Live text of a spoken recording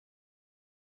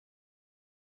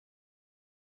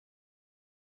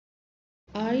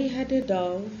I had a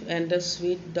dove, and the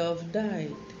sweet dove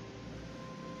died,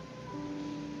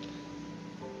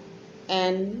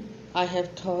 and I have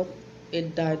thought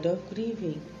it died of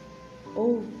grieving.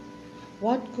 Oh,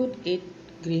 what could it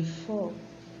grieve for?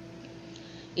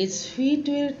 Its feet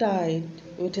were tied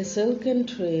with a silken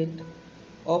thread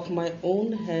of my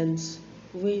own hands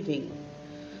waving.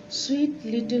 Sweet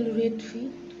little red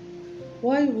feet,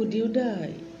 why would you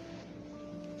die?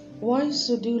 Why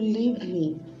should you leave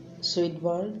me, sweet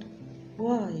bird?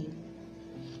 Why?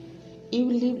 You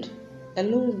lived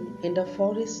alone in the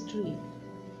forest tree.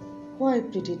 Why,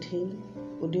 pretty thing,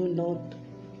 would you not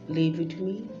live with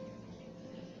me?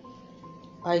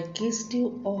 I kissed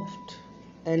you oft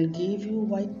and gave you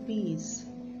white peas.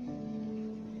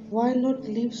 Why not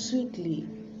live sweetly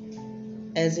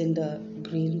as in the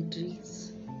green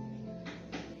trees?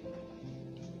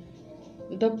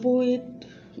 The poet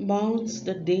mounts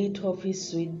the date of his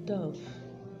sweet dove.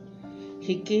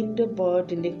 He kept the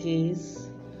bird in a case,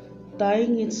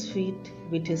 tying its feet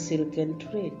with a silken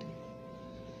thread.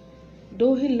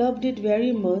 Though he loved it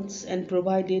very much and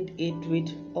provided it with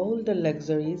all the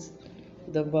luxuries,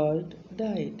 the bird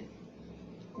died.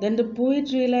 Then the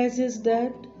poet realizes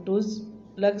that those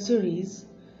luxuries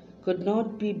could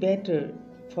not be better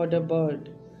for the bird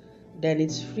than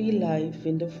its free life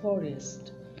in the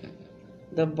forest.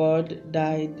 The bird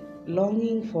died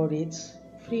longing for its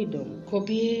freedom.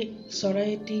 কবিয়ে চৰাই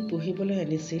এটি পুহিবলৈ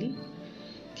আনিছিল,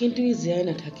 কিন্তু ই জীয়াই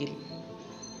নাথাকিল,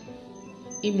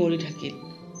 ই মৰি থাকিল।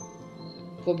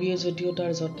 কবিয়ে যদিও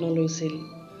তাৰ যত্ন লৈছিল,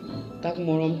 তাক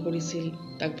মৰম কৰিছিল,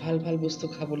 তাক ভাল ভাল বস্তু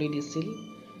খাবলৈ দিছিল,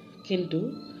 কিন্তু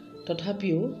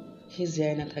তথাপিও সি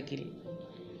জীয়াই নাথাকিল।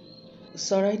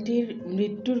 চৰাইটিৰ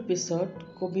মৃত্যুৰ পিছত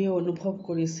কবিয়ে অনুভৱ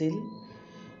কৰিছিল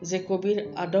যে কবিৰ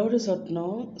আদৰ যত্ন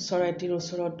চৰাইটিৰ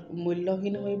ওচৰত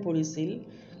মূল্যহীন হৈ পৰিছিল,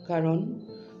 কাৰণ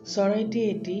চৰাইটিয়ে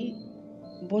এটি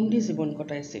বন্দী জীৱন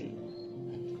কটাইছিল।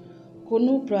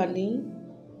 কোনো প্ৰাণী,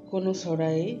 কোনো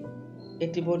চৰাইয়ে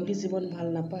এটি বন্দী জীৱন ভাল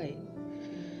নাপায়,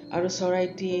 আৰু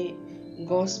চৰাইটিয়ে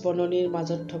গছ বননিৰ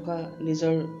মাজত থকা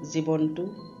নিজৰ জীৱনটো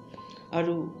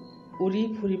আৰু উৰি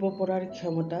ফুৰিব পৰাৰ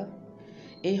ক্ষমতা,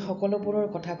 এই সকলোবোৰৰ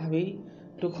কথা ভাবি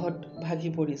দুখত ভাগি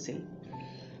পৰিছিল,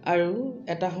 আৰু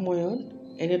এটা সময়ত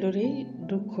এনেদৰেই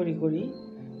দুখ কৰি কৰি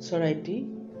চৰাইটি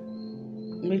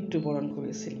মৃত্যুবৰণ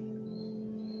কৰিছিল।